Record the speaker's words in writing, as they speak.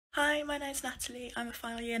Hi, my name's Natalie. I'm a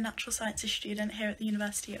final year natural sciences student here at the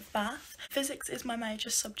University of Bath. Physics is my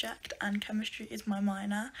major subject and chemistry is my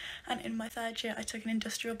minor, and in my third year I took an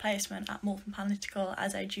industrial placement at Malvern Panalytical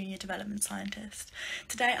as a junior development scientist.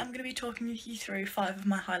 Today I'm going to be talking you through 5 of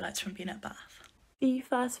my highlights from being at Bath. The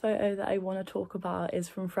first photo that I want to talk about is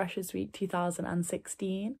from Freshers Week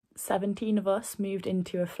 2016. 17 of us moved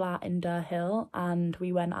into a flat in Durr Hill and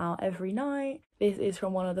we went out every night. This is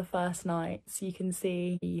from one of the first nights. You can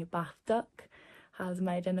see the Bath Duck has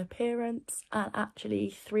made an appearance, and actually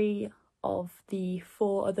 3 of the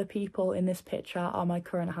 4 other people in this picture are my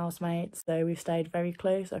current housemates, so we've stayed very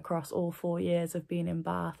close across all 4 years of being in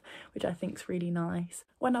Bath, which I think is really nice.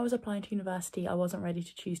 When I was applying to university, I wasn't ready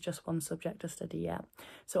to choose just one subject to study yet,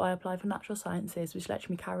 so I applied for natural sciences, which lets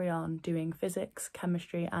me carry on doing physics,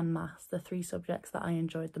 chemistry and maths, the 3 subjects that I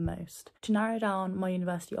enjoyed the most. To narrow down my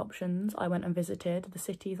university options, I went and visited the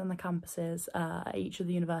cities and the campuses at each of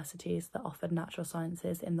the universities that offered natural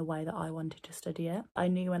sciences in the way that I wanted to study it. I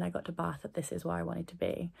knew when I got to Bath that this is where I wanted to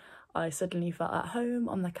be. I suddenly felt at home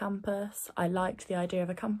on the campus. I liked the idea of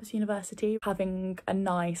a campus university. Having a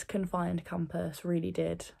nice confined campus really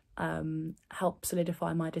did help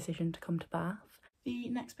solidify my decision to come to Bath. The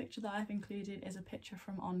next picture that I've included is a picture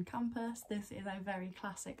from on campus. This is a very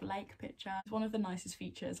classic lake picture. It's one of the nicest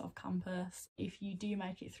features of campus. If you do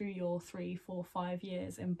make it through your 3, 4, 5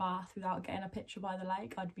 years in Bath without getting a picture by the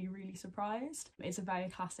lake, I'd be really surprised. It's a very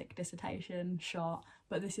classic dissertation shot,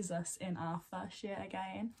 but this is us in our first year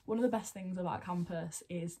again. One of the best things about campus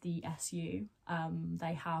is the SU.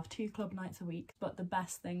 They have 2 club nights a week, but the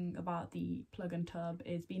best thing about the plug and tub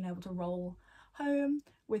is being able to roll home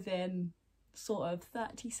within sort of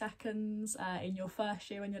 30 seconds in your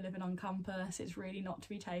first year when you're living on campus. It's really not to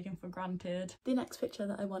be taken for granted. The next picture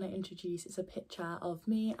that I want to introduce is a picture of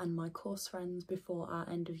me and my course friends before our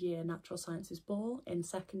end of year natural sciences ball in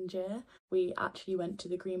second year. We actually went to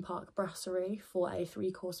the Green Park Brasserie for a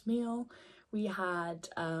 3-course meal. We had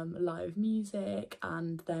live music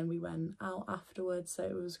and then we went out afterwards, so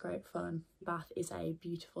it was great fun. Bath is a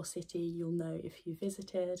beautiful city, you'll know if you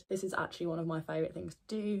visited. This is actually one of my favourite things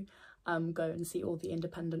to do. Go and see all the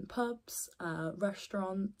independent pubs,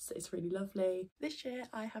 restaurants, it's really lovely. This year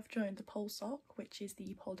I have joined the Pole Soc, which is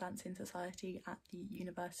the pole dancing society at the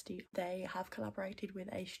university. They have collaborated with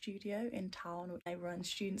a studio in town. They run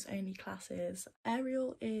students only classes.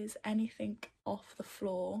 Aerial is anything off the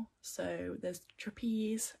floor, so there's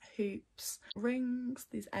trapeze, hoops, rings,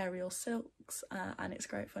 these aerial silks, and it's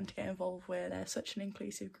great fun to get involved with. They're such an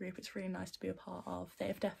inclusive group, it's really nice to be a part of.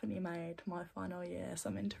 They've definitely made my final year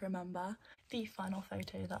something to remember. The final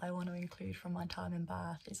photo that I want to include from my time in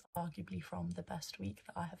Bath is arguably from the best week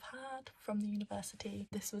that I have had from the university.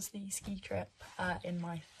 This was the ski trip in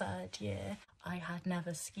my 3rd year. I had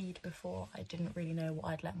never skied before. I didn't really know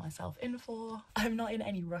what I'd let myself in for. I'm not in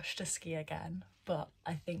any rush to ski again, but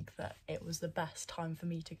I think that it was the best time for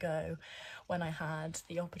me to go when I had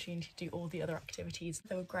the opportunity to do all the other activities.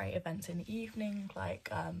 There were great events in the evening,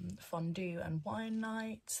 like fondue and wine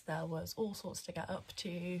nights. There was all sorts to get up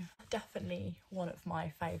to. Definitely one of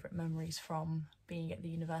my favourite memories from being at the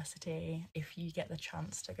university. If you get the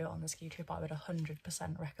chance to go on the ski trip, I would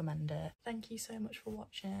 100% recommend it. Thank you so much for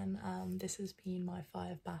watching. This has been my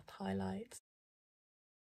 5 Bath highlights.